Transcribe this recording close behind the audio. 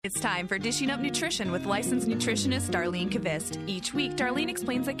It's time for Dishing Up Nutrition with licensed nutritionist Darlene Kvist. Each week, Darlene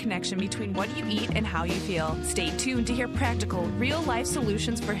explains the connection between what you eat and how you feel. Stay tuned to hear practical, real-life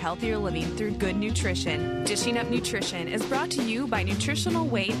solutions for healthier living through good nutrition. Dishing Up Nutrition is brought to you by Nutritional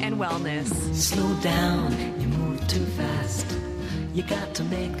Weight and Wellness. Slow down, you move too fast. You got to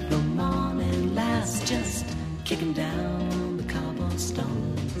make the morning last. Just kicking down the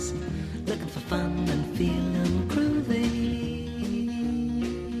cobblestones, looking for fun and feeling groovy.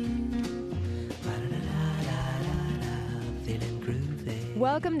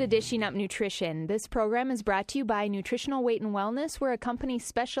 Welcome to Dishing Up Nutrition. This program is brought to you by Nutritional Weight and Wellness. We're a company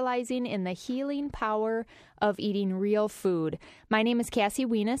specializing in the healing power of eating real food. My name is Cassie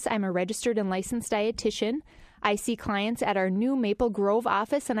Wienis. I'm a registered and licensed dietitian. I see clients at our new Maple Grove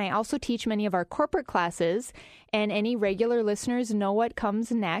office, and I also teach many of our corporate classes. And any regular listeners know what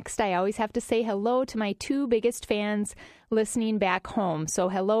comes next. I always have to say hello to my two biggest fans listening back home. So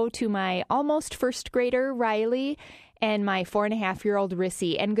hello to my almost first grader, Riley, and my 4.5-year-old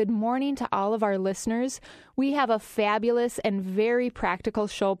Rissy. And good morning to all of our listeners. We have a fabulous and very practical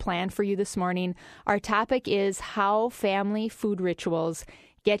show planned for you this morning. Our topic is how family food rituals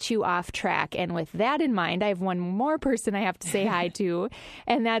get you off track. And with that in mind, I have one more person I have to say hi to,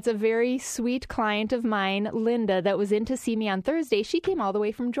 and that's a very sweet client of mine, Linda, that was in to see me on Thursday. She came all the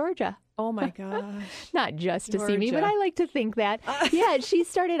way from Georgia. Oh, my gosh. Not just to see me, but I like to think that. Yeah, she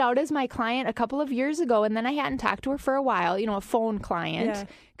started out as my client a couple of years ago, and then I hadn't talked to her for a while, a phone client,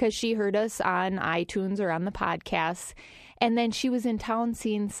 because she heard us on iTunes or on the podcasts. And then she was in town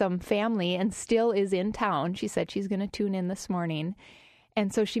seeing some family and still is in town. She said she's going to tune in this morning.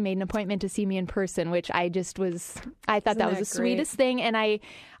 And so she made an appointment to see me in person, which I thought that was the sweetest thing. And I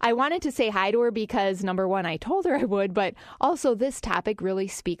wanted to say hi to her because, number one, I told her I would, but also this topic really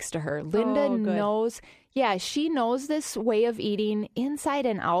speaks to her. Linda knows, she knows this way of eating inside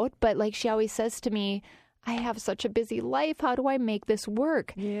and out. But like she always says to me, I have such a busy life. How do I make this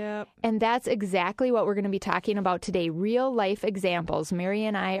work? Yep. And that's exactly what we're going to be talking about today. Real life examples. Mary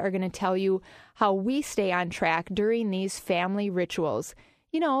and I are going to tell you how we stay on track during these family rituals.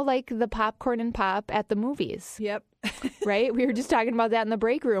 Like the popcorn and pop at the movies. Yep. Right? We were just talking about that in the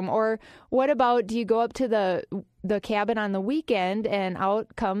break room. Or what about, do you go up to the cabin on the weekend and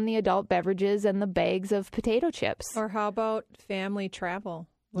out come the adult beverages and the bags of potato chips? Or how about family travel?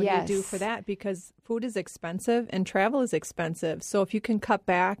 What Yes. do you do for that? Because food is expensive and travel is expensive. So if you can cut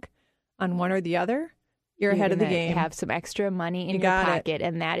back on one or the other, you're ahead of the game. Have some extra money in You your got it. pocket.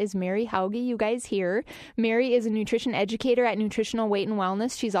 And that is Mary Hauge, you guys hear. Mary is a nutrition educator at Nutritional Weight and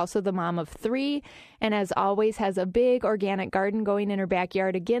Wellness. She's also the mom of 3 and as always has a big organic garden going in her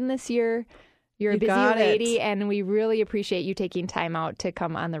backyard again this year. You're a busy lady, and we really appreciate you taking time out to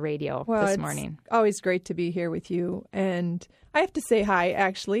come on the radio this morning. It's always great to be here with you. And I have to say hi,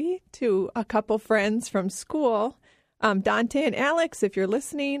 actually, to a couple friends from school. Dante and Alex, if you're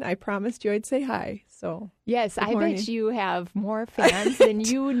listening, I promised you I'd say hi. So yes, I morning. bet you have more fans than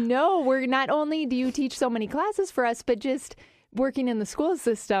you know. We're not only do you teach so many classes for us, but just working in the school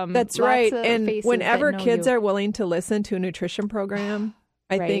system. That's right. And whenever kids are willing to listen to a nutrition program,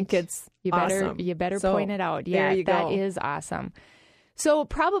 I think it's awesome. You better point it out. Yeah, there you go. That is awesome. So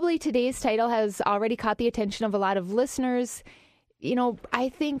probably today's title has already caught the attention of a lot of listeners. I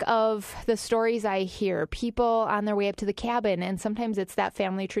think of the stories I hear, people on their way up to the cabin, and sometimes it's that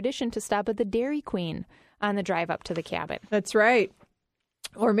family tradition to stop at the Dairy Queen on the drive up to the cabin. That's right.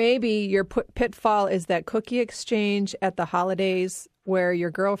 Or maybe your pitfall is that cookie exchange at the holidays where your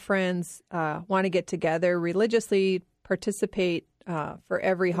girlfriends want to get together, religiously participate for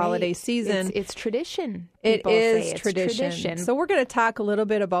every holiday season. It's tradition. It is tradition. So we're going to talk a little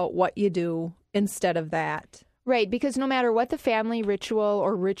bit about what you do instead of that. Right, because no matter what the family ritual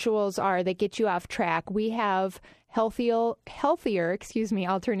or rituals are that get you off track, we have healthier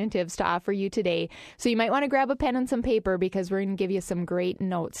alternatives to offer you today. So you might want to grab a pen and some paper because we're going to give you some great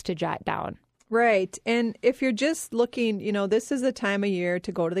notes to jot down. Right. And if you're just looking, this is the time of year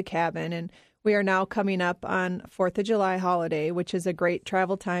to go to the cabin. And we are now coming up on 4th of July holiday, which is a great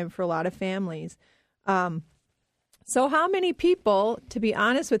travel time for a lot of families. So how many people, to be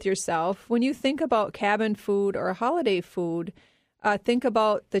honest with yourself, when you think about cabin food or holiday food, think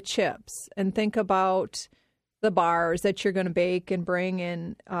about the chips and think about the bars that you're going to bake and bring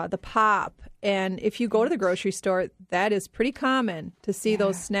in, the pop. And if you go to the grocery store, that is pretty common to see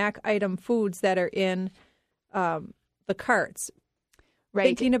those snack item foods that are in the carts. Right.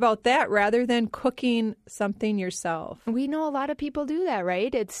 Thinking about that rather than cooking something yourself. We know a lot of people do that,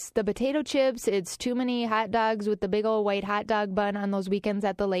 right? It's the potato chips. It's too many hot dogs with the big old white hot dog bun on those weekends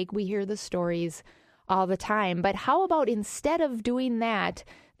at the lake. We hear the stories all the time. But how about instead of doing that,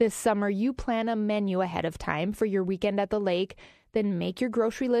 This summer, you plan a menu ahead of time for your weekend at the lake. Then make your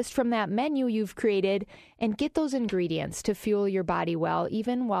grocery list from that menu you've created and get those ingredients to fuel your body well,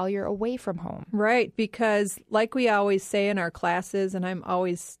 even while you're away from home. Right, because like we always say in our classes, and I'm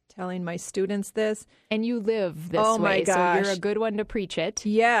always telling my students this. And you live this Oh my way, gosh. so you're a good one to preach it.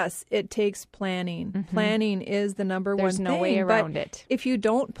 Yes, it takes planning. Planning is the number There's one no thing. way around but it. If you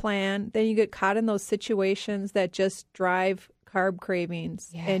don't plan, then you get caught in those situations that just drive carb cravings,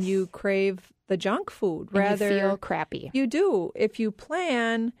 and you crave the junk food. And you feel crappy. You do. If you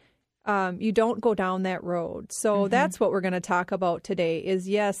plan, you don't go down that road. So that's what we're going to talk about today is,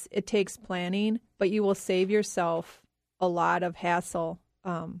 yes, it takes planning, but you will save yourself a lot of hassle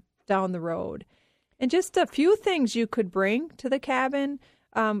down the road. And just a few things you could bring to the cabin.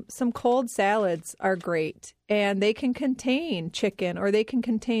 Some cold salads are great, and they can contain chicken or they can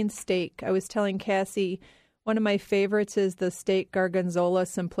contain steak. I was telling Cassie, one of my favorites is the steak gargonzola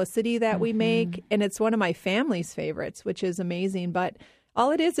simplicity that we make, and it's one of my family's favorites, which is amazing. But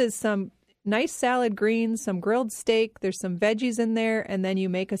all it is some nice salad greens, some grilled steak, there's some veggies in there, and then you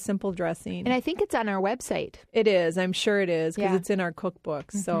make a simple dressing. And I think it's on our website. It is. I'm sure it is because it's in our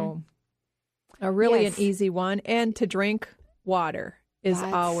cookbook. So really an easy one. And to drink water is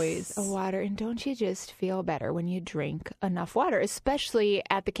always a water. And don't you just feel better when you drink enough water, especially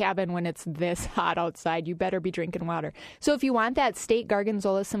at the cabin when it's this hot outside? You better be drinking water. So if you want that steak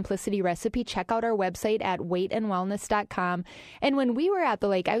gargonzola simplicity recipe, check out our website at weightandwellness.com. And when we were at the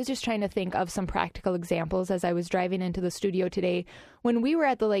lake, I was just trying to think of some practical examples as I was driving into the studio today. When we were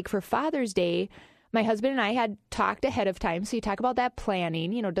at the lake for Father's Day, my husband and I had talked ahead of time. So you talk about that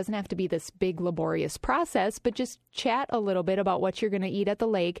planning. You know, it doesn't have to be this big laborious process, but just chat a little bit about what you're going to eat at the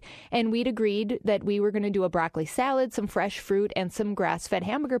lake. And we'd agreed that we were going to do a broccoli salad, some fresh fruit, and some grass-fed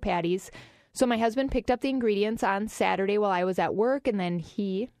hamburger patties. So my husband picked up the ingredients on Saturday while I was at work, and then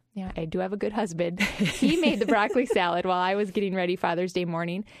I do have a good husband. He made the broccoli salad while I was getting ready Father's Day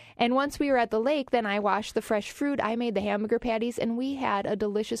morning. And once we were at the lake, then I washed the fresh fruit. I made the hamburger patties, and we had a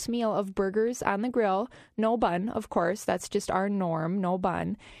delicious meal of burgers on the grill. No bun, of course. That's just our norm, no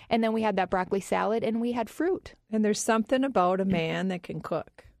bun. And then we had that broccoli salad, and we had fruit. And there's something about a man that can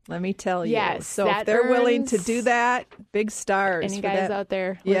cook. Let me tell you. Yes, so if they're willing to do that, big stars. Any guys out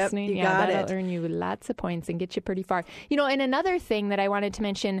there listening, that'll earn you lots of points and get you pretty far. You know, and another thing that I wanted to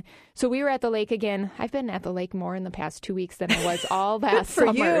mention, so we were at the lake again. I've been at the lake more in the past 2 weeks than I was all last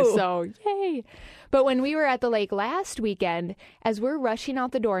summer. You. So, yay. But when we were at the lake last weekend, as we're rushing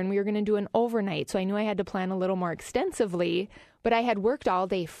out the door and we were going to do an overnight, so I knew I had to plan a little more extensively, but I had worked all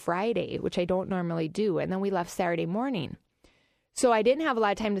day Friday, which I don't normally do, and then we left Saturday morning. So I didn't have a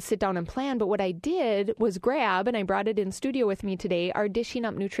lot of time to sit down and plan, but what I did was grab, and I brought it in studio with me today, our Dishing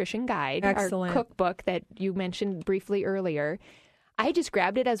Up Nutrition Guide, Excellent. Our cookbook that you mentioned briefly earlier. I just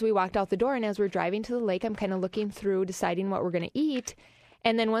grabbed it as we walked out the door, and as we're driving to the lake, I'm kind of looking through, deciding what we're going to eat.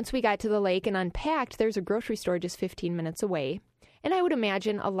 And then once we got to the lake and unpacked, there's a grocery store just 15 minutes away. And I would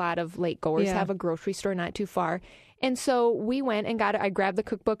imagine a lot of lake goers have a grocery store not too far. And so we went and I grabbed the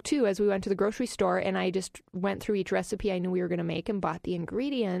cookbook too as we went to the grocery store, and I just went through each recipe I knew we were going to make and bought the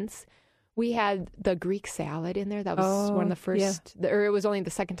ingredients. We had the Greek salad in there. That was one of the first, or it was only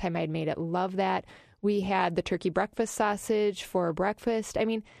the second time I had made it. Love that. We had the turkey breakfast sausage for breakfast. I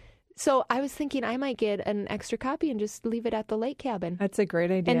mean, so I was thinking I might get an extra copy and just leave it at the lake cabin. That's a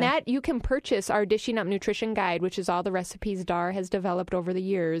great idea. And that you can purchase our Dishing Up Nutrition Guide, which is all the recipes Dar has developed over the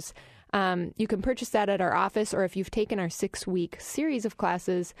years. You can purchase that at our office, or if you've taken our 6-week series of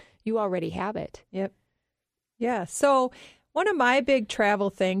classes, you already have it. Yep. Yeah. So one of my big travel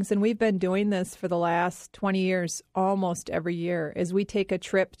things, and we've been doing this for the last 20 years, almost every year, is we take a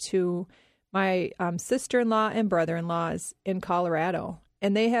trip to my sister-in-law and brother-in-law's in Colorado.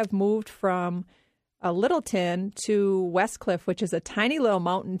 And they have moved from Littleton to Westcliff, which is a tiny little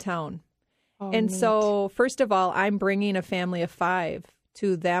mountain town. Oh, and neat. so, first of all, I'm bringing a family of 5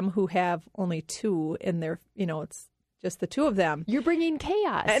 to them who have only 2 in their, it's just the 2 of them. You're bringing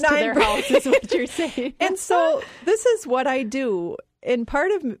chaos And to their house, is what you're saying. And so this is what I do. And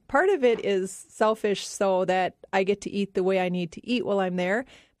part of it is selfish so that I get to eat the way I need to eat while I'm there.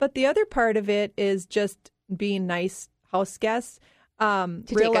 But the other part of it is just being nice house guests. To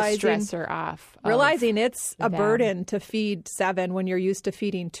take a stressor off. Realizing it's a them. burden to feed 7 when you're used to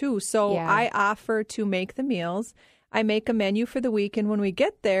feeding 2. So I offer to make the meals. I make a menu for the week, and when we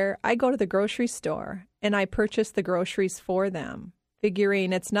get there, I go to the grocery store and I purchase the groceries for them,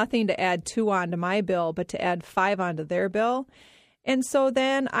 figuring it's nothing to add 2 onto my bill, but to add 5 onto their bill. And so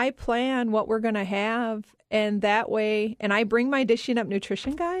then I plan what we're going to have, and that way, and I bring my Dishing Up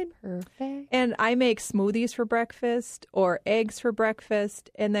Nutrition Guide. Perfect. And I make smoothies for breakfast or eggs for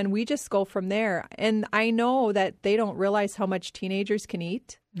breakfast, and then we just go from there. And I know that they don't realize how much teenagers can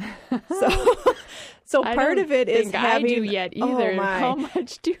eat. So part of it is having... I do yet either. Oh my. How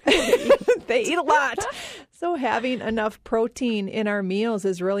much do they eat? They eat a lot. So having enough protein in our meals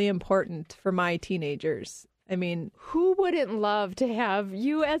is really important for my teenagers. I mean, who wouldn't love to have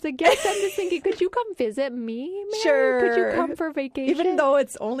you as a guest? I'm just thinking, could you come visit me, Mary? Sure. Could you come for vacation? Even though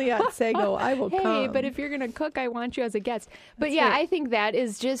it's only at Sago, I will come. Hey, but if you're going to cook, I want you as a guest. But That's yeah, right. I think that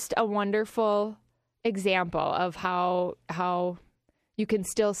is just a wonderful example of how you can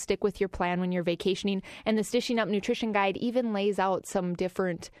still stick with your plan when you're vacationing. And this Dishing Up Nutrition Guide even lays out some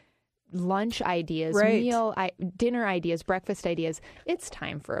different lunch ideas, right. dinner ideas, breakfast ideas. It's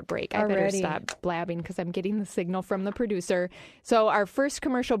time for a break. I better stop blabbing because I'm getting the signal from the producer. So our first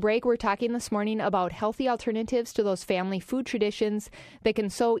commercial break, we're talking this morning about healthy alternatives to those family food traditions that can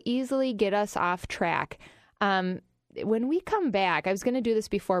so easily get us off track. When we come back, I was going to do this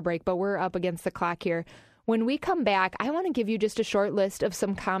before break, but we're up against the clock here. When we come back, I want to give you just a short list of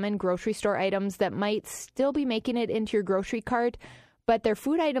some common grocery store items that might still be making it into your grocery cart, but they're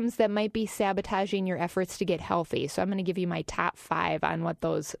food items that might be sabotaging your efforts to get healthy. So I'm going to give you my top 5 on what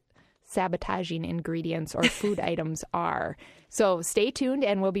those sabotaging ingredients or food items are. So stay tuned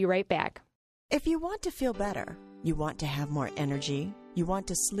and we'll be right back. If you want to feel better, you want to have more energy, you want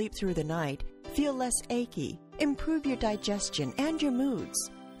to sleep through the night, feel less achy, improve your digestion and your moods,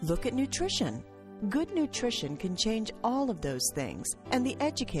 look at nutrition. Good nutrition can change all of those things, and the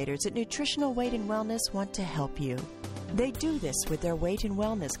educators at Nutritional Weight and Wellness want to help you. They do this with their weight and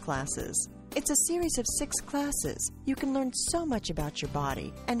wellness classes. It's a series of 6 classes. You can learn so much about your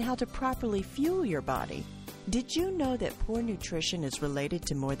body and how to properly fuel your body. Did you know that poor nutrition is related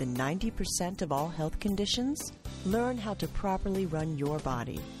to more than 90% of all health conditions? Learn how to properly run your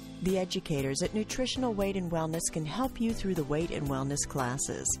body. The educators at Nutritional Weight and Wellness can help you through the weight and wellness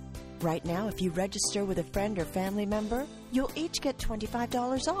classes. Right now, if you register with a friend or family member, you'll each get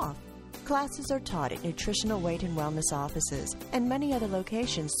 $25 off. Classes are taught at Nutritional Weight and Wellness offices and many other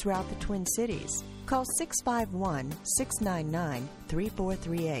locations throughout the Twin Cities. Call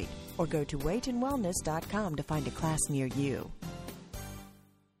 651-699-3438 or go to weightandwellness.com to find a class near you.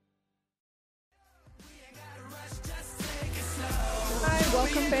 Hi,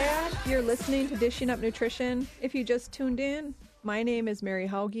 welcome back. You're listening to Dishing Up Nutrition. If you just tuned in, my name is Mary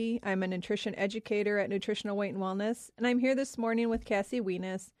Hauge. I'm a nutrition educator at Nutritional Weight and Wellness, and I'm here this morning with Cassie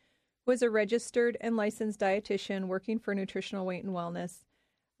Wienes, who is a registered and licensed dietitian working for Nutritional Weight and Wellness.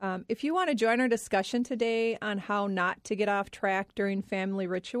 If you want to join our discussion today on how not to get off track during family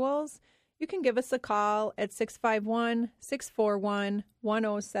rituals, you can give us a call at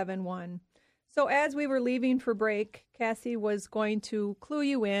 651-641-1071. So as we were leaving for break, Cassie was going to clue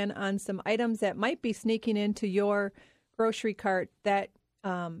you in on some items that might be sneaking into your grocery cart that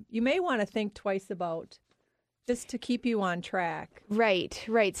you may want to think twice about, just to keep you on track. Right.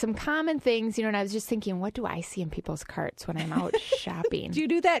 Some common things, and I was just thinking, what do I see in people's carts when I'm out shopping? Do you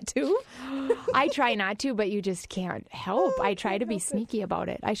do that too? I try not to, but you just can't help. I try to be sneaky about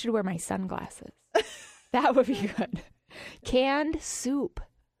it. I should wear my sunglasses. That would be good. Canned soup.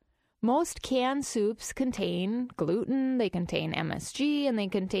 Most canned soups contain gluten, they contain MSG, and they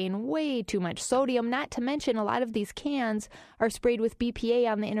contain way too much sodium. Not to mention, a lot of these cans are sprayed with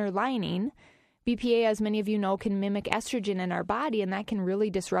BPA on the inner lining. BPA, as many of you know, can mimic estrogen in our body, and that can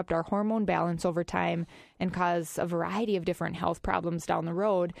really disrupt our hormone balance over time and cause a variety of different health problems down the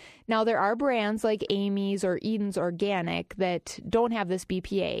road. Now, there are brands like Amy's or Eden's Organic that don't have this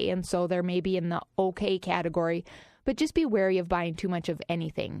BPA, and so they're maybe in the okay category, but just be wary of buying too much of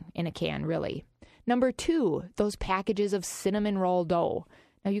anything in a can, really. Number 2, those packages of cinnamon roll dough.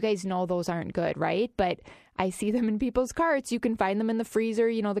 Now, you guys know those aren't good, right? But I see them in people's carts. You can find them in the freezer,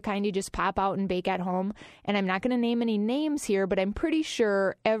 the kind you just pop out and bake at home. And I'm not going to name any names here, but I'm pretty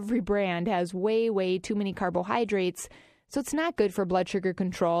sure every brand has way, way too many carbohydrates. So it's not good for blood sugar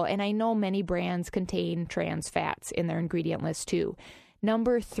control. And I know many brands contain trans fats in their ingredient list too.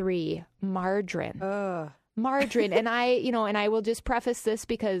 Number 3, margarine. Margarine. And I will just preface this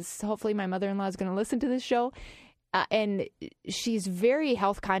because hopefully my mother-in-law is going to listen to this show. And she's very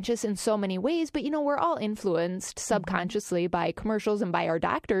health conscious in so many ways, but we're all influenced subconsciously by commercials and by our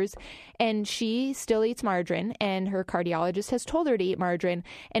doctors. And she still eats margarine, and her cardiologist has told her to eat margarine.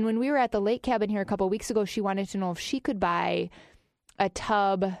 And when we were at the lake cabin here a couple of weeks ago, she wanted to know if she could buy a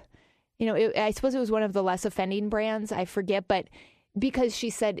tub. I suppose it was one of the less offending brands. I forget, but because she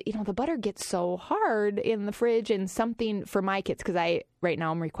said, the butter gets so hard in the fridge, and something for my kids, because right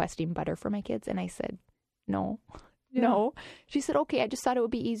now I'm requesting butter for my kids. And I said, no. Yeah. No. She said, okay, I just thought it would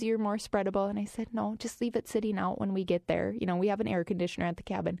be easier, more spreadable. And I said, no, just leave it sitting out when we get there. We have an air conditioner at the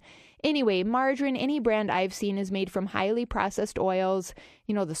cabin. Anyway, margarine, any brand I've seen, is made from highly processed oils.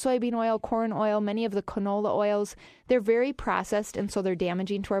 The soybean oil, corn oil, many of the canola oils. They're very processed, and so they're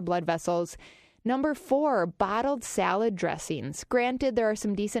damaging to our blood vessels. Number 4, bottled salad dressings. Granted, there are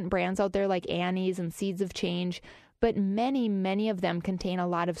some decent brands out there like Annie's and Seeds of Change, but many, many of them contain a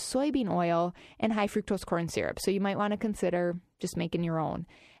lot of soybean oil and high fructose corn syrup. So you might want to consider just making your own.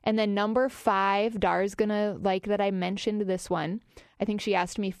 And then number 5, Dar's going to like that I mentioned this one. I think she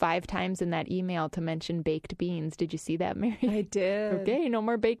asked me 5 times in that email to mention baked beans. Did you see that, Mary? I did. Okay, no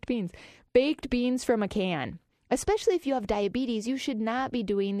more baked beans. Baked beans from a can. Especially if you have diabetes, you should not be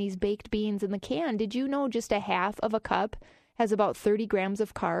doing these baked beans in the can. Did you know just a half of a cup has about 30 grams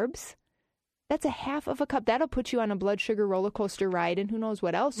of carbs? That's a half of a cup. That'll put you on a blood sugar roller coaster ride, and who knows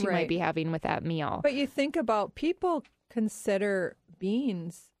what else you might be having with that meal. But you think about, people consider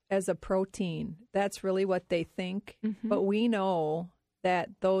beans as a protein. That's really what they think. Mm-hmm. But we know that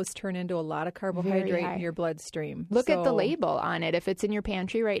those turn into a lot of carbohydrate in your bloodstream. Look at the label on it. If it's in your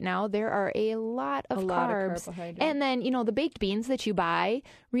pantry right now, there are a lot of carbs. And then, the baked beans that you buy,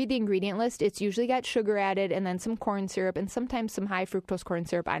 read the ingredient list. It's usually got sugar added and then some corn syrup and sometimes some high fructose corn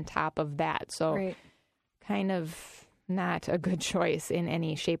syrup on top of that. So kind of not a good choice in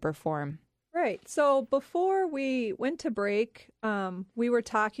any shape or form. Right. So before we went to break, we were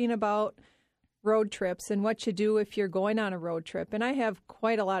talking about road trips and what you do if you're going on a road trip. And I have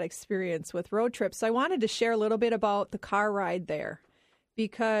quite a lot of experience with road trips. So I wanted to share a little bit about the car ride there,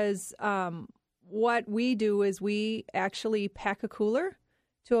 because what we do is we actually pack a cooler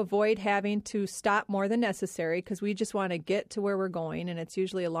to avoid having to stop more than necessary, because we just want to get to where we're going, and it's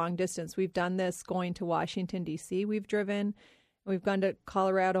usually a long distance. We've done this going to Washington, D.C. We've driven. We've gone to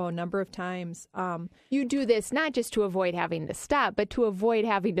Colorado a number of times. You do this not just to avoid having to stop, but to avoid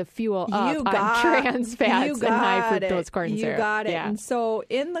having to fuel up on trans fats and high fructose corn syrup. You got it. Yeah. And so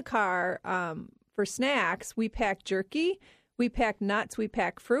in the car, for snacks, we pack jerky, we pack nuts, we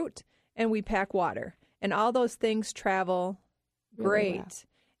pack fruit, and we pack water. And all those things travel great. Well.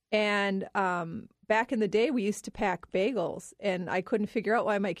 And back in the day, we used to pack bagels, and I couldn't figure out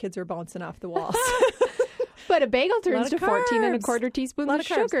why my kids were bouncing off the walls. But a bagel turns to 14¼ teaspoons of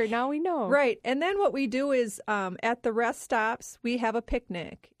sugar. Now we know. Right. And then what we do is at the rest stops, we have a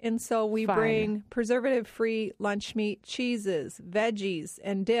picnic. And so we bring preservative-free lunch meat, cheeses, veggies,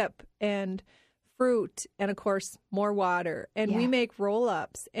 and dip, and fruit, and, of course, more water. And we make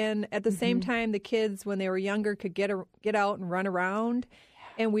roll-ups. And at the same time, the kids, when they were younger, could get out and run around.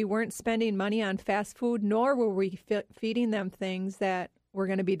 And we weren't spending money on fast food, nor were we feeding them things that were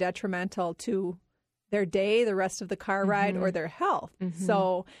going to be detrimental to their day, the rest of the car ride, or their health.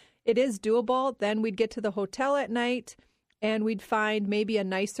 So it is doable. Then we'd get to the hotel at night, and we'd find maybe a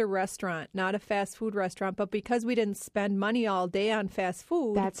nicer restaurant, not a fast food restaurant. But because we didn't spend money all day on fast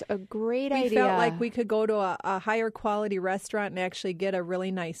food, that's a great idea. We felt like we could go to a higher quality restaurant and actually get a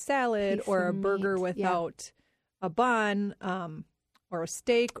really nice salad or a burger without a bun or a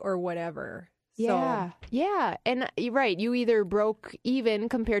steak or whatever. Yeah. And you're right. You either broke even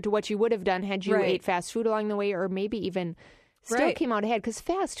compared to what you would have done had you ate fast food along the way, or maybe even still came out ahead, because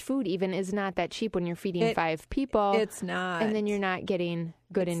fast food even is not that cheap when you're feeding 5 people. It's not. And then you're not getting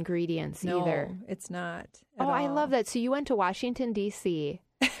good ingredients either. No, it's not at all. I love that. So you went to Washington, D.C.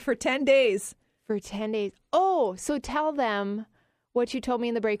 for 10 days. For 10 days. Oh, so tell them what you told me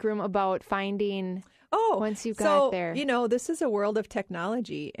in the break room about finding... once you got there. This is a world of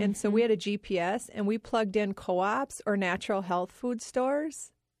technology. And so we had a GPS, and we plugged in co-ops or natural health food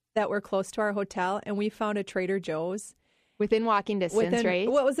stores that were close to our hotel, and we found a Trader Joe's. Within walking distance, right?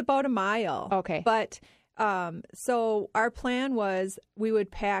 Well, it was about a mile. Okay. But so our plan was we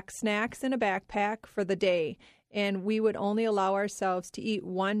would pack snacks in a backpack for the day, and we would only allow ourselves to eat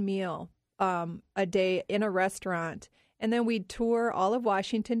one meal a day in a restaurant. And then we'd tour all of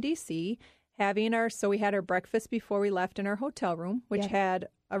Washington, D.C., so we had our breakfast before we left in our hotel room, which had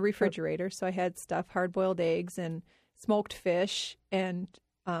a refrigerator. So I had stuffed hard-boiled eggs and smoked fish and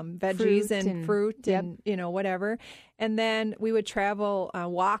veggies and fruit and whatever. And then we would travel,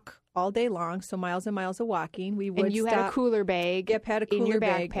 walk all day long, so miles and miles of walking. We would had a cooler bag. Yep, had a cooler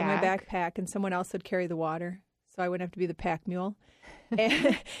bag in my backpack, and someone else would carry the water, so I wouldn't have to be the pack mule.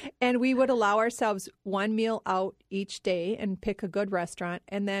 And we would allow ourselves one meal out each day and pick a good restaurant.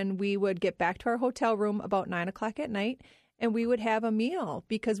 And then we would get back to our hotel room about 9 o'clock at night. and we would have a meal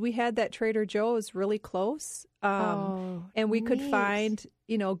because we had that Trader Joe's really close. And we could find,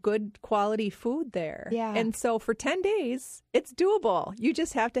 good quality food there. Yeah. And so for 10 days, it's doable. You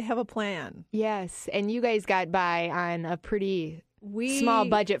just have to have a plan. Yes. And you guys got by on a pretty small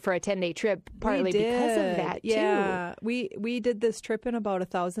budget for a 10-day trip, partly because of that, too. Yeah. We did this trip in about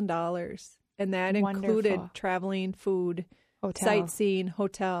 $1,000, and that included traveling, food, sightseeing,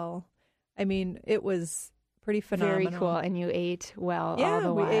 hotel. I mean, it was pretty phenomenal. Very cool. And you ate well all the while.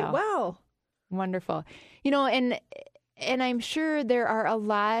 Yeah, we ate well. Wonderful. And I'm sure there are a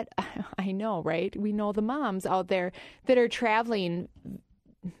lot, I know, right? We know the moms out there that are traveling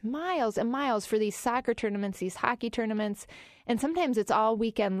miles and miles for these soccer tournaments, these hockey tournaments, and sometimes it's all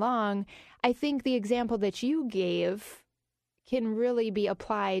weekend long. I think the example that you gave can really be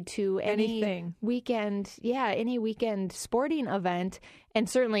applied to any weekend sporting event. And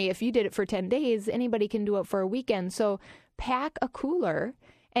certainly if you did it for 10 days, anybody can do it for a weekend. So pack a cooler,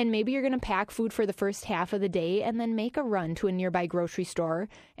 and maybe you're going to pack food for the first half of the day and then make a run to a nearby grocery store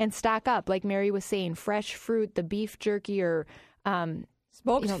and stock up. Like Mary was saying, fresh fruit, the beef jerky, or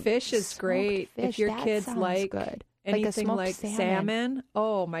smoked fish is great. Fish, if your kids like good. Anything like salmon.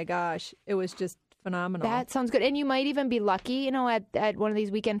 Oh my gosh, it was just phenomenal. That sounds good. And you might even be lucky, at one of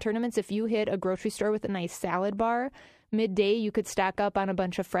these weekend tournaments, if you hit a grocery store with a nice salad bar, midday you could stock up on a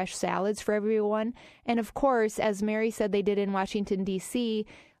bunch of fresh salads for everyone. And of course, as Mary said they did in Washington, D.C.,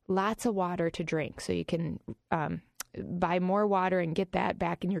 lots of water to drink. So you can buy more water and get that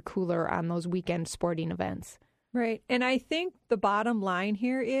back in your cooler on those weekend sporting events. Right. And I think the bottom line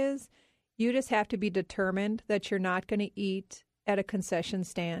here is you just have to be determined that you're not going to eat at a concession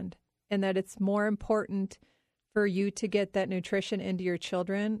stand, and that it's more important for you to get that nutrition into your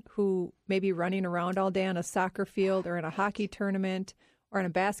children who may be running around all day on a soccer field or in a hockey tournament or in a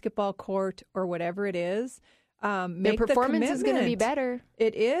basketball court or whatever it is. Their performance is going to be better.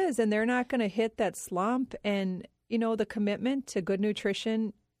 It is, and they're not going to hit that slump. And, the commitment to good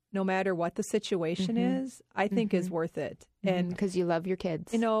nutrition, no matter what the situation is, I think is worth it. And because you love your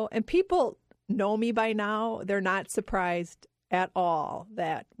kids. And people know me by now. They're not surprised at all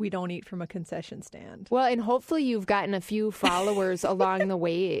that we don't eat from a concession stand. Well, and hopefully you've gotten a few followers along the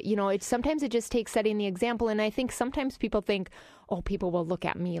way. Sometimes it just takes setting the example. And I think sometimes people think, oh, people will look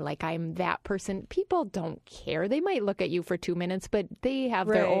at me like I'm that person. People don't care. They might look at you for 2 minutes, but they have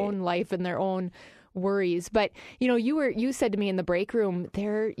their own life and their own worries. But, you said to me in the break room,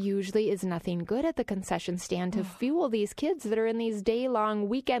 there usually is nothing good at the concession stand to fuel these kids that are in these day-long,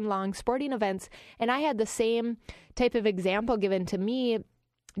 weekend-long sporting events. And I had the same type of example given to me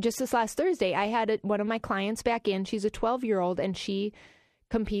just this last Thursday. I had one of my clients back in. She's a 12-year-old, and she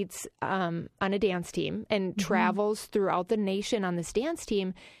competes on a dance team and travels throughout the nation on this dance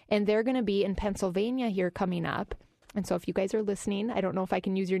team. And they're going to be in Pennsylvania here coming up. And so if you guys are listening, I don't know if I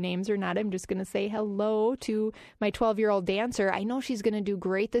can use your names or not. I'm just going to say hello to my 12-year-old dancer. I know she's going to do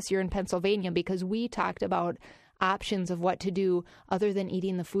great this year in Pennsylvania because we talked about options of what to do other than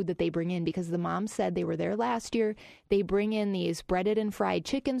eating the food that they bring in, because the mom said they were there last year. They bring in these breaded and fried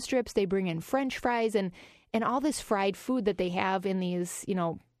chicken strips. They bring in French fries and all this fried food that they have in these,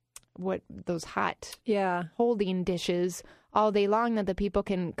 those hot holding dishes all day long that the people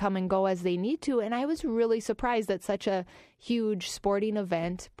can come and go as they need to. And I was really surprised that such a huge sporting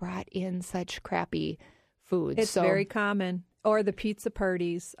event brought in such crappy food. It's very common. Or the pizza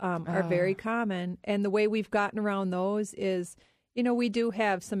parties are very common. And the way we've gotten around those is, we do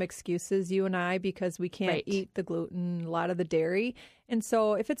have some excuses, you and I, because we can't eat the gluten, a lot of the dairy. And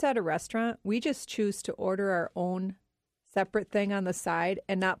so if it's at a restaurant, we just choose to order our own separate thing on the side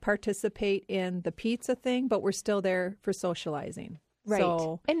and not participate in the pizza thing, but we're still there for socializing. Right.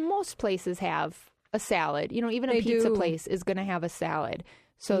 So, and most places have a salad. Even a pizza place is going to have a salad.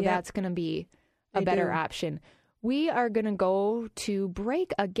 So that's going to be a better option. We are going to go to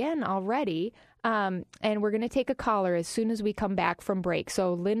break again already, and we're going to take a caller as soon as we come back from break.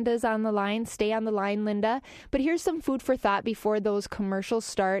 So Linda's on the line. Stay on the line, Linda. But here's some food for thought before those commercials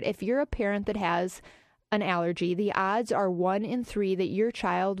start. If you're a parent that has an allergy, the odds are 1 in 3 that your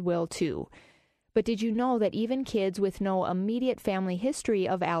child will too. But did you know that even kids with no immediate family history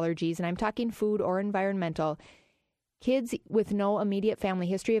of allergies, and I'm talking food or environmental, kids with no immediate family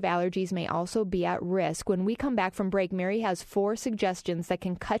history of allergies may also be at risk? When we come back from break, Mary has 4 suggestions that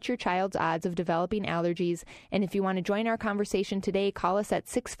can cut your child's odds of developing allergies. And if you want to join our conversation today, call us at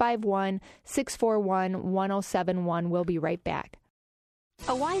 651-641-1071. We'll be right back.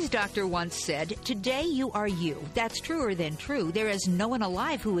 A wise doctor once said, "Today you are you." That's truer than true. There is no one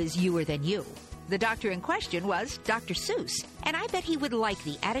alive who is youer than you. The doctor in question was Dr. Seuss, and I bet he would like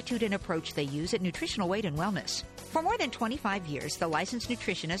the attitude and approach they use at Nutritional Weight and Wellness. For more than 25 years, the licensed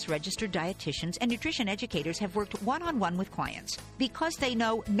nutritionists, registered dietitians, and nutrition educators have worked one-on-one with clients. Because they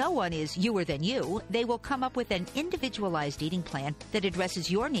know no one is youer than you, they will come up with an individualized eating plan that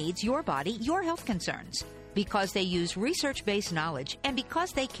addresses your needs, your body, your health concerns. Because they use research-based knowledge, and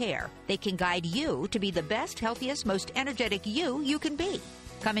because they care, they can guide you to be the best, healthiest, most energetic you can be.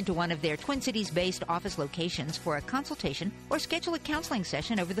 Come into one of their Twin Cities-based office locations for a consultation or schedule a counseling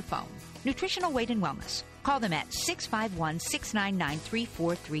session over the phone. Nutritional Weight and Wellness. Call them at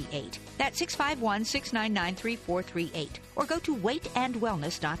 651-699-3438. That's 651-699-3438. Or go to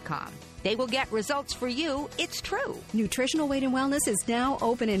weightandwellness.com. They will get results for you. It's true. Nutritional Weight and Wellness is now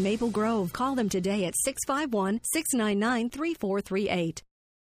open in Maple Grove. Call them today at 651-699-3438.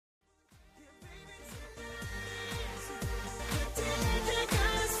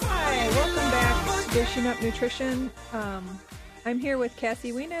 Hi, welcome back to Dishing Up Nutrition. I'm here with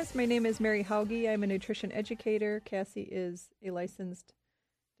Cassie Wienes. My name is Mary Hauge. I'm a nutrition educator. Cassie is a licensed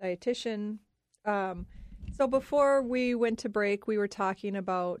dietitian. So before we went to break, we were talking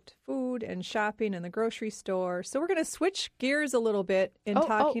about food and shopping in the grocery store. So we're going to switch gears a little bit in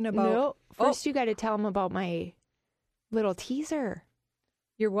talking about... No. First, you got to tell them about my little teaser.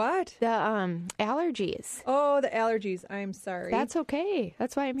 Your what? The allergies. Oh, the allergies. I'm sorry. That's okay.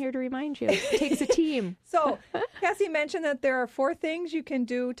 That's why I'm here to remind you. It takes a team. So Cassie mentioned that there are 4 things you can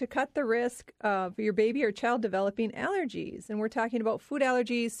do to cut the risk of your baby or child developing allergies. And we're talking about food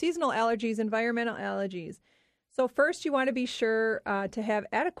allergies, seasonal allergies, environmental allergies. So first, you want to be sure to have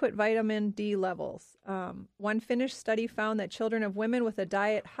adequate vitamin D levels. One Finnish study found that children of women with a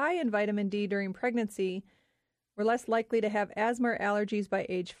diet high in vitamin D during pregnancy were less likely to have asthma or allergies by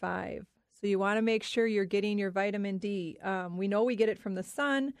age 5. So you want to make sure you're getting your vitamin D. We know we get it from the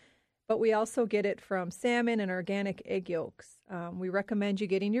sun, but we also get it from salmon and organic egg yolks. We recommend you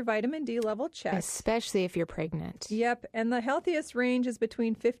getting your vitamin D level checked. Especially if you're pregnant. Yep, and the healthiest range is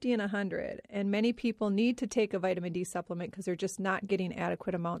between 50 and 100. And many people need to take a vitamin D supplement because they're just not getting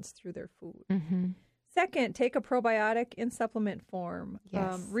adequate amounts through their food. Mm-hmm. Second, take a probiotic in supplement form.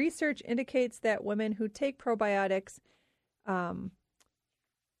 Yes. Research indicates that women who take probiotics, and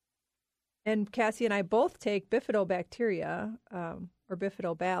Cassie and I both take bifidobacteria, or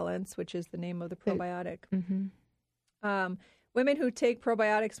bifidobalance, which is the name of the probiotic. Mm-hmm. Women who take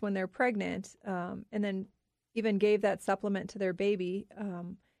probiotics when they're pregnant, and then even gave that supplement to their baby,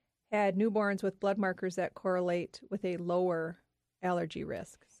 had newborns with blood markers that correlate with a lower allergy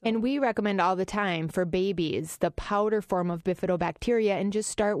risk. So. And we recommend all the time for babies the powder form of bifidobacteria, and just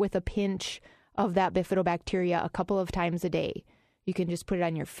start with a pinch of that bifidobacteria a couple of times a day. You can just put it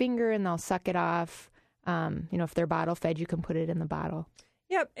on your finger and they'll suck it off. If they're bottle fed, you can put it in the bottle.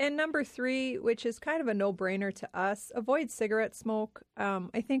 Yep. And number 3, which is kind of a no-brainer to us, avoid cigarette smoke.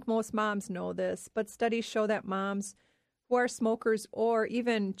 I think most moms know this, but studies show that moms who are smokers or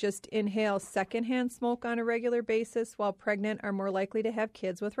even just inhale secondhand smoke on a regular basis while pregnant are more likely to have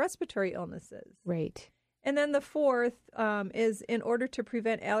kids with respiratory illnesses. Right. And then the 4th is, in order to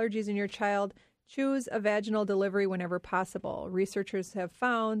prevent allergies in your child, choose a vaginal delivery whenever possible. Researchers have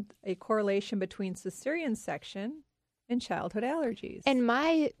found a correlation between cesarean section and childhood allergies. And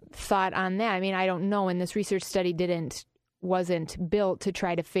my thought on that, I mean, I don't know, and this research study wasn't built to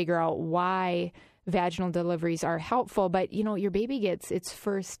try to figure out why vaginal deliveries are helpful, but your baby gets its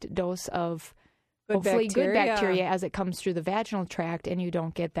first dose of good bacteria as it comes through the vaginal tract, and you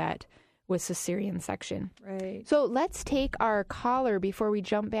don't get that with cesarean section. Right. So let's take our caller before we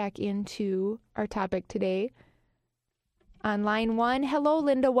jump back into our topic today. On line 1, hello,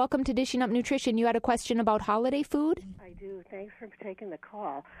 Linda. Welcome to Dishing Up Nutrition. You had a question about holiday food? I do. Thanks for taking the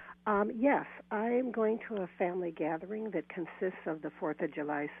call. Yes, I'm going to a family gathering that consists of the 4th of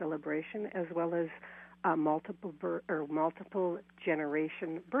July celebration as well as multiple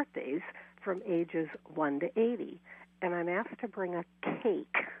generation birthdays from ages 1 to 80. And I'm asked to bring a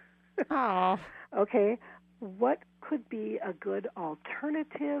cake. Oh. Okay. What could be a good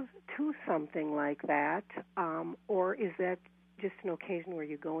alternative to something like that? Or is that just an occasion where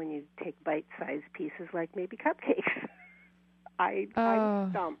you go and you take bite-sized pieces like maybe cupcakes? I'm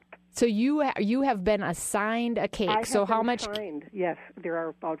stumped. So you have been assigned a cake. I have so how been much? Assigned. Yes, there are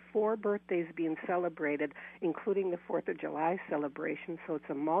about 4 birthdays being celebrated, including the 4th of July celebration. So it's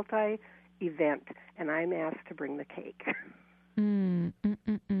a multi-event, and I'm asked to bring the cake.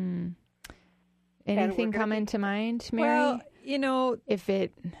 Anything coming to mind, Mary? Well, if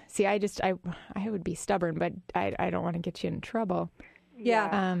it, I would be stubborn, but I don't want to get you in trouble.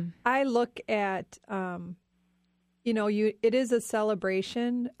 Yeah. I look at it is a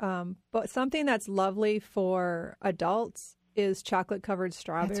celebration, but something that's lovely for adults is chocolate-covered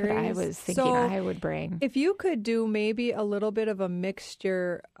strawberries. That's what I was thinking I would bring. If you could do maybe a little bit of a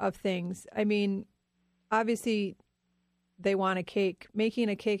mixture of things, I mean, obviously they want a cake. Making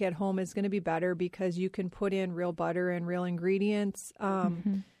a cake at home is going to be better because you can put in real butter and real ingredients.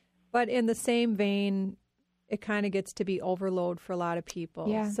 But in the same vein, it kind of gets to be overload for a lot of people.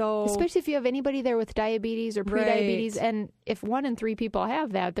 Yeah. So, especially if you have anybody there with diabetes or prediabetes. Right. And if 1 in 3 people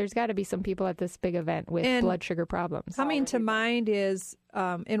have that, there's got to be some people at this big event with blood sugar problems. Coming to mind is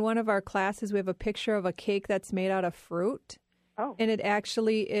in one of our classes, we have a picture of a cake that's made out of fruit. Oh. And it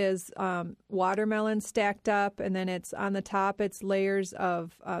actually is watermelon stacked up, and then it's on the top, it's layers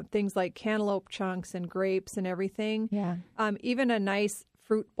of things like cantaloupe chunks and grapes and everything. Yeah. Even a nice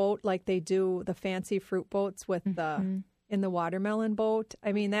fruit boat like they do the fancy fruit boats with in the watermelon boat.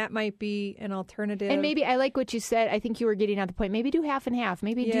 I mean, that might be an alternative. And maybe, I like what you said. I think you were getting at the point. Maybe do half and half.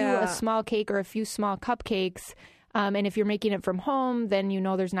 Maybe do a small cake or a few small cupcakes. And if you're making it from home, then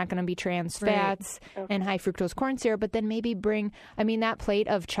there's not going to be trans fats and high fructose corn syrup. But then maybe bring, that plate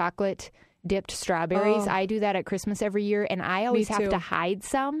of chocolate dipped strawberries. I do that at Christmas every year, and I always have to hide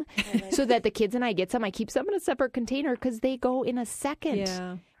some so that the kids and I get some. I keep some in a separate container because they go in a second.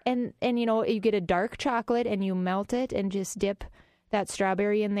 Yeah. And you get a dark chocolate and you melt it and just dip that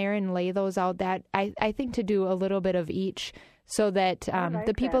strawberry in there and lay those out. That I think to do a little bit of each so that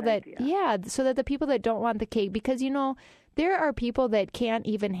the people so that the people that don't want the cake, because there are people that can't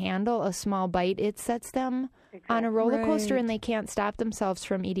even handle a small bite. It sets them on a roller coaster and they can't stop themselves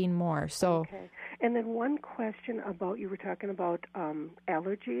from eating more. So, okay. And then one question about, you were talking about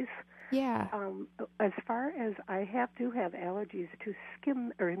allergies. Yeah. As far as I do have allergies to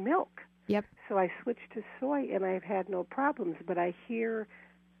skim or milk. Yep. So I switched to soy and I've had no problems, but I hear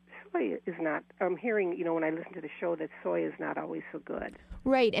soy is not, I'm hearing, when I listen to the show, that soy is not always so good.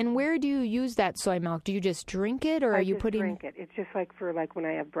 Right. And where do you use that soy milk? Do you just drink it, or are you putting? I just drink it. It's just like when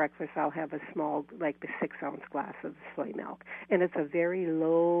I have breakfast, I'll have a small, the 6-ounce glass of soy milk, and it's a very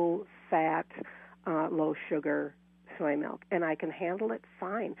low fat, low sugar soy milk, and I can handle it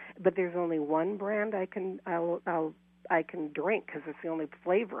fine. But there's only one brand I can drink because it's the only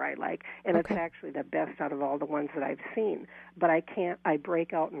flavor I like, and it's actually the best out of all the ones that I've seen. But I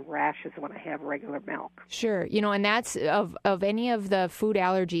break out in rashes when I have regular milk. Sure. And that's of any of the food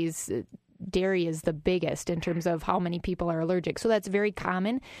allergies, dairy is the biggest in terms of how many people are allergic. So that's very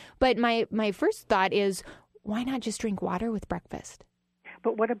common. But my first thought is, why not just drink water with breakfast?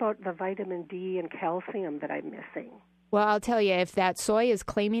 But what about the vitamin D and calcium that I'm missing? Well, I'll tell you, if that soy is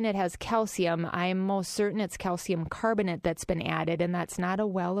claiming it has calcium, I'm most certain it's calcium carbonate that's been added, and that's not a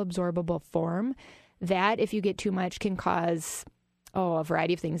well-absorbable form. That, if you get too much, can cause, a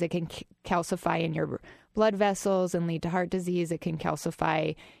variety of things. It can calcify in your blood vessels and lead to heart disease. It can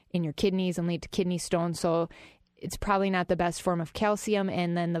calcify in your kidneys and lead to kidney stones. So it's probably not the best form of calcium.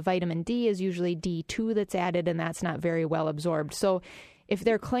 And then the vitamin D is usually D2 that's added, and that's not very well absorbed. So if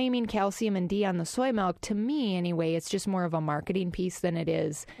they're claiming calcium and D on the soy milk, to me anyway, it's just more of a marketing piece than it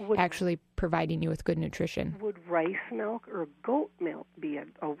is actually providing you with good nutrition. Would rice milk or goat milk be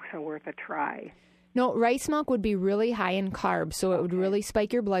worth a try? No, rice milk would be really high in carbs, so it would really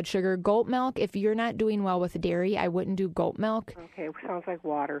spike your blood sugar. Goat milk, if you're not doing well with dairy, I wouldn't do goat milk. Okay, sounds like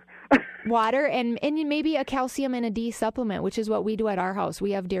water. Water and maybe a calcium and a D supplement, which is what we do at our house.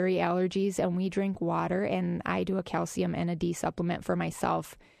 We have dairy allergies, and we drink water, and I do a calcium and a D supplement for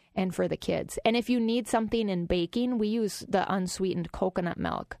myself and for the kids. And if you need something in baking, we use the unsweetened coconut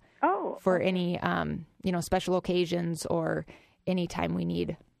milk for any special occasions or any time we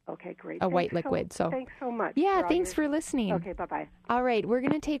need Okay, great. White liquid. So thanks so much. Yeah, thanks for listening. Okay, bye-bye. All right, we're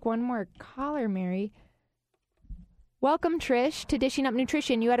going to take one more caller, Mary. Welcome, Trish, to Dishing Up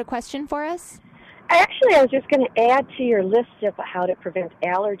Nutrition. You had a question for us? Actually, I was just going to add to your list of how to prevent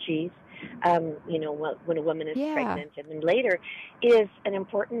allergies, when a woman is pregnant. And then later is an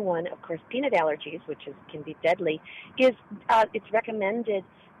important one, of course, peanut allergies, which can be deadly, is it's recommended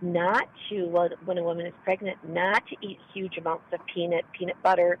not to, when a woman is pregnant, not to eat huge amounts of peanut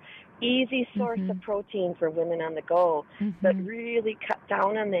butter, easy source of protein for women on the go, but really cut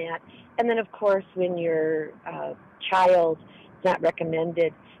down on that. And then, of course, when your child, it's not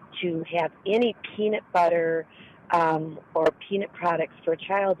recommended to have any peanut butter or peanut products for a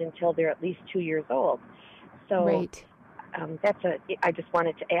child until they're at least 2 years old. So I just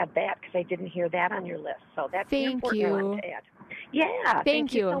wanted to add that because I didn't hear that on your list. So that's an important one to add. Yeah.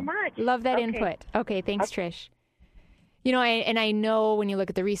 Thank you so much. Love that input. Okay, thanks, Trish. You know, I know when you look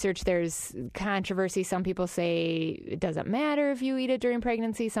at the research, there's controversy. Some people say it doesn't matter if you eat it during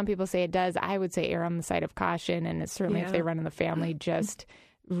pregnancy. Some people say it does. I would say err on the side of caution, and it's certainly if they run in the family, just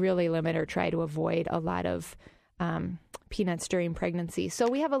really limit or try to avoid a lot of peanuts during pregnancy. So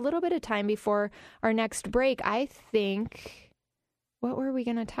we have a little bit of time before our next break. I think, what were we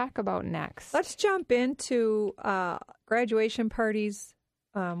going to talk about next? Let's jump into graduation parties.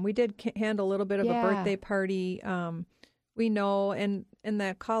 We did handle a little bit of a birthday party. We know, and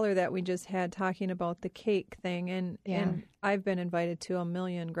that caller that we just had talking about the cake thing, and I've been invited to a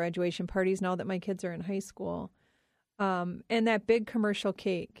million graduation parties now that my kids are in high school. And that big commercial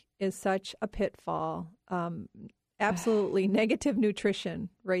cake is such a pitfall. Absolutely negative nutrition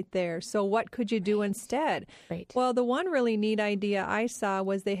right there. So what could you do instead? Right. Well, the one really neat idea I saw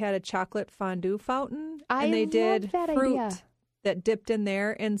was they had a chocolate fondue fountain, and they did that fruit idea. That dipped in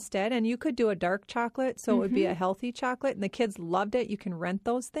there instead, and you could do a dark chocolate, so it would be a healthy chocolate, and the kids loved it. You can rent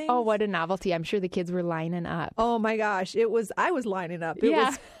those things. Oh, what a novelty. I'm sure the kids were lining up. Oh my gosh, I was lining up.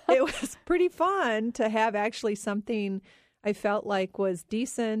 It was pretty fun to have actually something I felt like was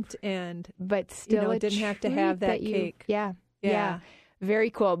decent and but still didn't have to have that cake. Yeah. Very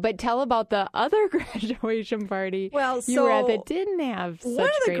cool. But tell about the other graduation party you were at that didn't have such one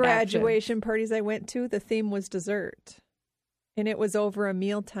of the great graduation options. parties I went to, the theme was dessert. And it was over a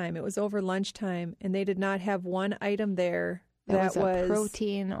mealtime. It was over lunchtime, and they did not have one item there that was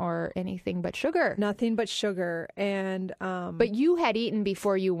protein or anything but sugar. Nothing but sugar. And but you had eaten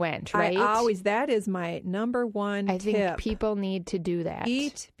before you went, right? That is my number one tip. I think people need to do that.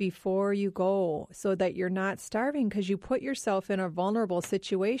 Eat before you go so that you're not starving, because you put yourself in a vulnerable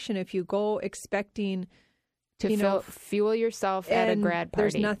situation if you go expecting to fuel yourself at a grad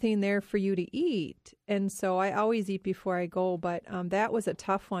party. There's nothing there for you to eat. And so I always eat before I go. But that was a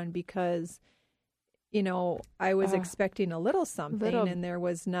tough one because, I was expecting a little something and there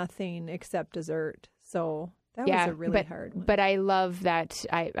was nothing except dessert. So that was a really hard one. But I love that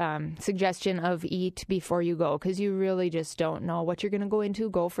suggestion of eat before you go, because you really just don't know what you're going to go into.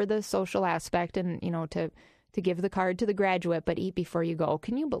 Go for the social aspect and, to give the card to the graduate, but eat before you go.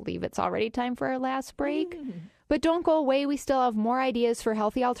 Can you believe it's already time for our last break? But don't go away. We still have more ideas for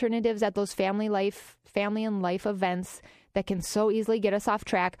healthy alternatives at those family and life events that can so easily get us off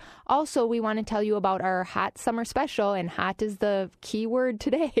track. Also, we want to tell you about our hot summer special, and hot is the key word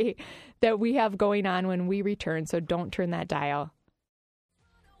today, that we have going on when we return, so don't turn that dial.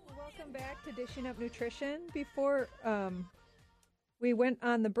 Welcome back to Dishing Up Nutrition. Before we went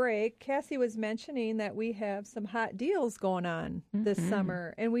on the break, Cassie was mentioning that we have some hot deals going on this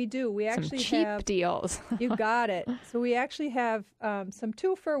summer, and we do. We actually have cheap deals. You got it. So we actually have some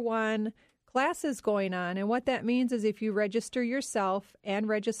 2-for-1 classes going on, and what that means is if you register yourself and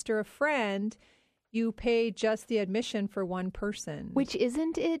register a friend, you pay just the admission for one person. Which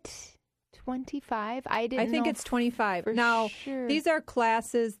isn't it 25? I think it's 25. Now, these are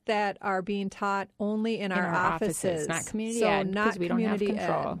classes that are being taught only in our offices. Not community ed, because we don't have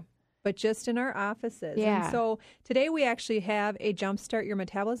control. But just in our offices. Yeah. And so today we actually have a Jumpstart Your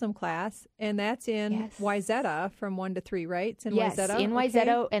Metabolism class, and that's in Wayzata from 1 to 3, right? It's in Wayzata? In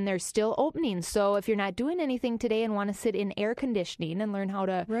Wayzata, and there's still openings. So if you're not doing anything today and want to sit in air conditioning and learn how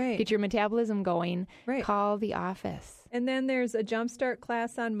to get your metabolism going, call the office. And then there's a Jumpstart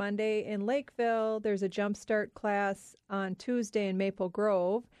class on Monday in Lakeville. There's a Jumpstart class on Tuesday in Maple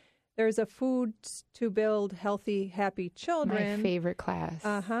Grove. There's a Foods to Build Healthy, Happy Children. My favorite class.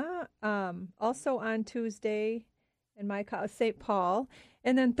 Also on Tuesday in St. Paul.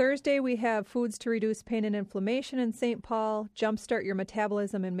 And then Thursday we have Foods to Reduce Pain and Inflammation in St. Paul, Jumpstart Your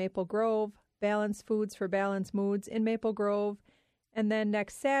Metabolism in Maple Grove, Balanced Foods for Balanced Moods in Maple Grove. And then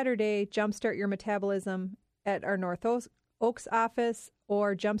next Saturday, Jumpstart Your Metabolism at our North Oaks office,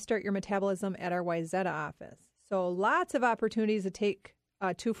 or Jumpstart Your Metabolism at our Wayzata office. So lots of opportunities to take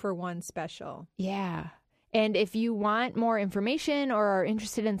a 2-for-1 special. Yeah. And if you want more information or are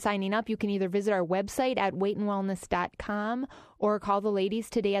interested in signing up, you can either visit our website at weightandwellness.com or call the ladies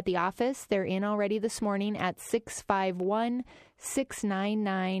today at the office. They're in already this morning at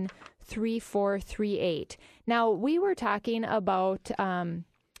 651-699-3438. Now, we were talking about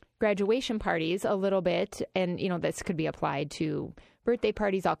graduation parties a little bit, and, this could be applied to birthday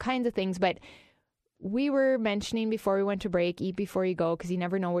parties, all kinds of things, but we were mentioning before we went to break, eat before you go, because you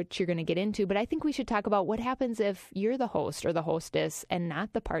never know what you're going to get into. But I think we should talk about what happens if you're the host or the hostess and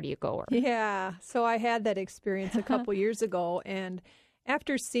not the party goer. Yeah. So I had that experience a couple years ago. And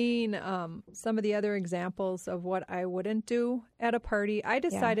after seeing some of the other examples of what I wouldn't do at a party, I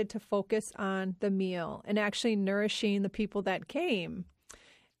decided to focus on the meal and actually nourishing the people that came.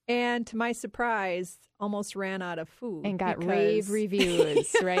 And to my surprise, almost ran out of food. And got rave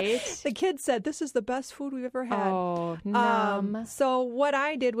reviews, right? The kids said, this is the best food we've ever had. Oh, numb. So what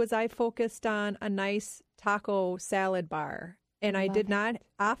I did was I focused on a nice taco salad bar. And I did not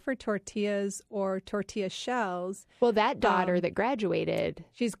offer tortillas or tortilla shells. Well, that daughter that graduated,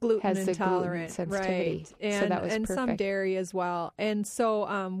 she's gluten has intolerant, gluten sensitivity, right? And, so that was and perfect. some dairy as well. And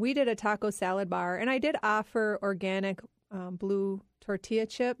so we did a taco salad bar, and I did offer organic blue tortilla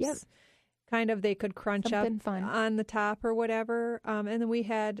chips. Yep. Kind of, they could crunch Something up fun. on the top or whatever. And then we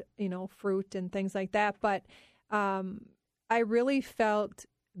had, fruit and things like that. But I really felt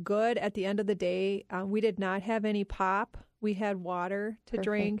good at the end of the day. We did not have any pop. We had water to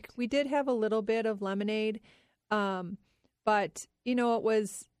drink. We did have a little bit of lemonade. But,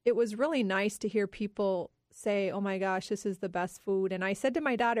 it was really nice to hear people say, oh my gosh, this is the best food. And I said to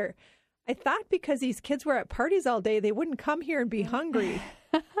my daughter, I thought because these kids were at parties all day, they wouldn't come here and be hungry.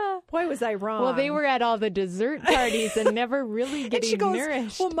 Boy, was I wrong. Well, they were at all the dessert parties and never really getting and she goes,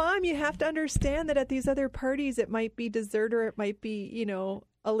 nourished. Well, Mom, you have to understand that at these other parties, it might be dessert or it might be,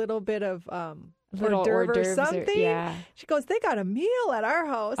 a little bit of little hors d'oeuvre or d'oeuvres something. yeah. She goes, they got a meal at our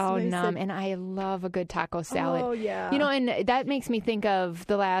house. Oh, and numb. And I love a good taco salad. Oh, yeah. And that makes me think of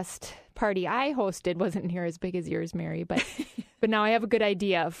the last party I hosted. Wasn't near as big as yours, Mary, but but now I have a good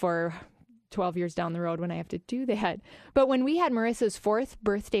idea for 12 years down the road when I have to do that. But when we had Marissa's 4th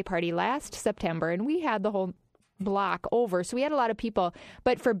birthday party last September, and we had the whole block over, so we had a lot of people.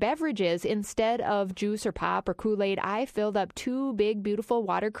 But for beverages, instead of juice or pop or Kool-Aid, I filled up 2 big, beautiful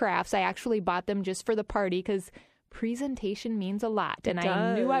water carafes. I actually bought them just for the party because presentation means a lot. And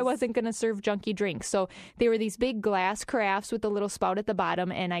I knew I wasn't going to serve junky drinks. So they were these big glass carafes with a little spout at the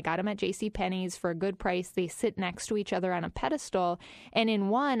bottom, and I got them at JCPenney's for a good price. They sit next to each other on a pedestal. And in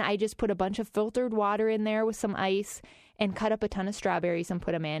one, I just put a bunch of filtered water in there with some ice and cut up a ton of strawberries and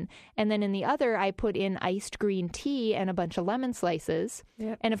put them in. And then in the other, I put in iced green tea and a bunch of lemon slices.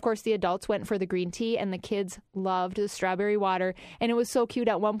 Yep. And of course, the adults went for the green tea, and the kids loved the strawberry water. And it was so cute.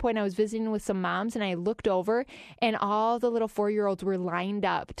 At one point, I was visiting with some moms, and I looked over, and all the little 4-year-olds were lined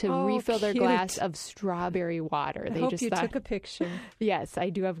up to refill their glass of strawberry water. I hope you took a picture. Yes,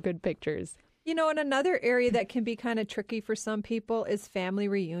 I do have good pictures. And another area that can be kind of tricky for some people is family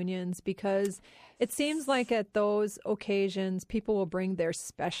reunions, because it seems like at those occasions, people will bring their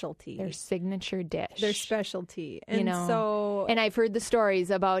specialty. Their signature dish. Their specialty. And and I've heard the stories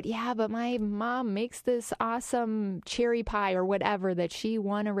about, but my mom makes this awesome cherry pie or whatever that she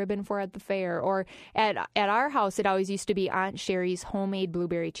won a ribbon for at the fair. Or at our house, it always used to be Aunt Sherry's homemade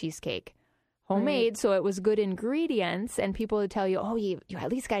blueberry cheesecake. Homemade, so it was good ingredients, and people would tell you, oh, you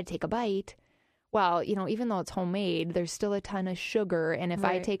at least got to take a bite. Well, even though it's homemade, there's still a ton of sugar. And if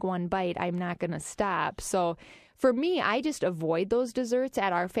I take one bite, I'm not going to stop. So for me, I just avoid those desserts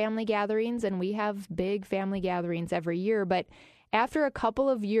at our family gatherings. And we have big family gatherings every year. But after a couple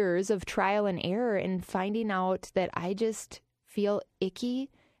of years of trial and error and finding out that I just feel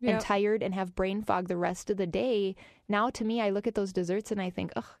icky and tired and have brain fog the rest of the day, now to me, I look at those desserts and I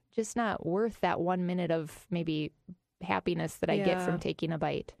think, just not worth that 1 minute of maybe happiness that I get from taking a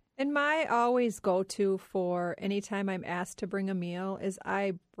bite. And my always go-to for anytime I'm asked to bring a meal is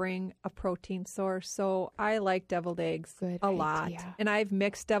I bring a protein source. So I like deviled eggs a lot. And I've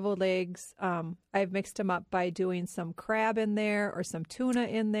mixed deviled eggs. I've mixed them up by doing some crab in there or some tuna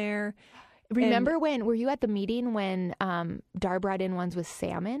in there. Remember were you at the meeting when Dar brought in ones with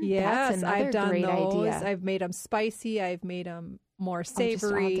salmon? Yes, that's another I've done great those. idea. I've made them spicy. I've made them more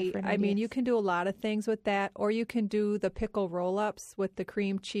savory. I mean, you can do a lot of things with that, or you can do the pickle roll-ups with the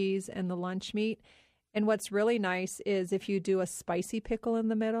cream cheese and the lunch meat. And what's really nice is if you do a spicy pickle in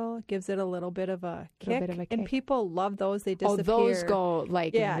the middle, it gives it a little bit of a kick. And people love those. They disappear. Oh, those go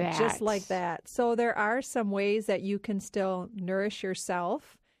like that. Yeah, just like that. So there are some ways that you can still nourish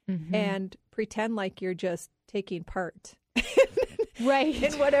yourself and pretend like you're just taking part. Right.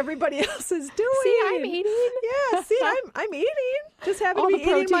 In what everybody else is doing. See, I'm eating. Yeah, see, I'm eating. Just happen to be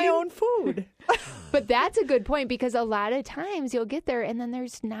eating my own food. But that's a good point, because a lot of times you'll get there and then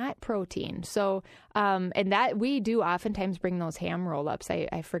there's not protein. So, and that we do oftentimes bring those ham roll-ups.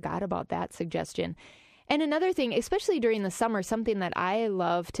 I forgot about that suggestion. And another thing, especially during the summer, something that I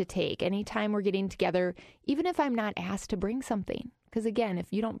love to take anytime we're getting together, even if I'm not asked to bring something. Because again,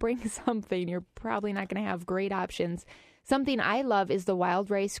 if you don't bring something, you're probably not going to have great options. Something I love is the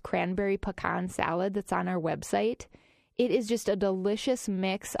wild rice cranberry pecan salad that's on our website. It is just a delicious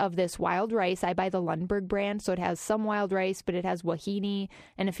mix of this wild rice. I buy the Lundberg brand, so it has some wild rice, but it has wahini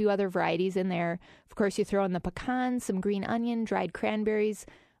and a few other varieties in there. Of course, you throw in the pecans, some green onion, dried cranberries,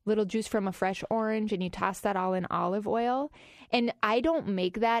 little juice from a fresh orange, and you toss that all in olive oil. And I don't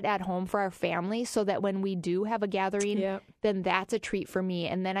make that at home for our family so that when we do have a gathering, then that's a treat for me.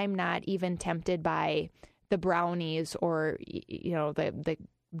 And then I'm not even tempted by the brownies or, the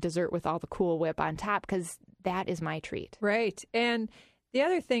dessert with all the Cool Whip on top, because that is my treat. Right. And the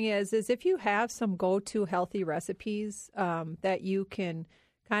other thing is if you have some go-to healthy recipes that you can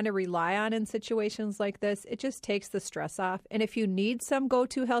kind of rely on in situations like this, it just takes the stress off. And if you need some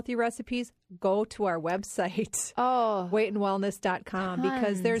go-to healthy recipes, go to our website, weightandwellness.com,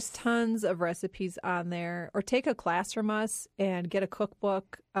 because there's tons of recipes on there. Or take a class from us and get a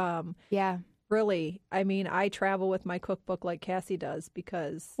cookbook. Really, I mean, I travel with my cookbook like Cassie does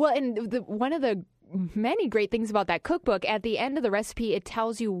because... Well, and one of the many great things about that cookbook, at the end of the recipe, it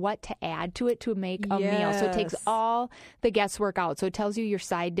tells you what to add to it to make a meal. So it takes all the guesswork out. So it tells you your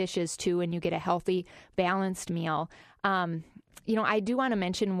side dishes, too, and you get a healthy, balanced meal. I do want to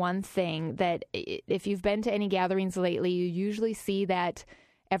mention one thing, that if you've been to any gatherings lately, you usually see that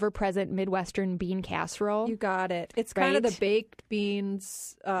ever-present Midwestern bean casserole. You got it. It's kind of the baked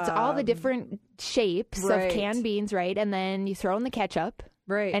beans. It's all the different shapes of canned beans, right? And then you throw in the ketchup.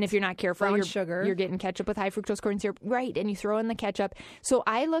 Right. And if you're not careful, you're getting ketchup with high fructose corn syrup. Right. And you throw in the ketchup. So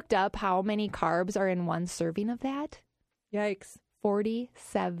I looked up how many carbs are in one serving of that. Yikes.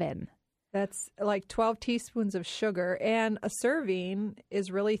 47. That's like 12 teaspoons of sugar. And a serving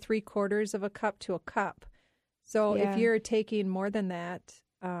is really 3/4 of a cup to a cup. So if you're taking more than that...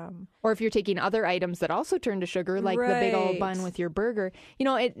 or if you're taking other items that also turn to sugar, like the big old bun with your burger,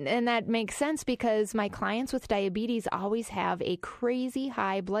 and that makes sense because my clients with diabetes always have a crazy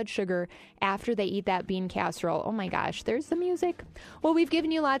high blood sugar after they eat that bean casserole. Oh my gosh, there's the music. Well, we've given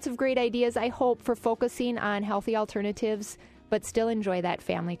you lots of great ideas, I hope, for focusing on healthy alternatives, but still enjoy that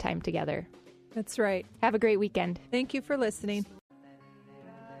family time together. That's right. Have a great weekend. Thank you for listening.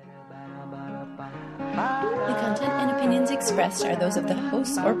 The content and opinions expressed are those of the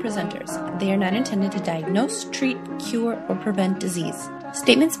hosts or presenters. They are not intended to diagnose, treat, cure, or prevent disease.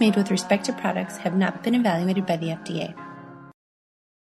 Statements made with respect to products have not been evaluated by the FDA.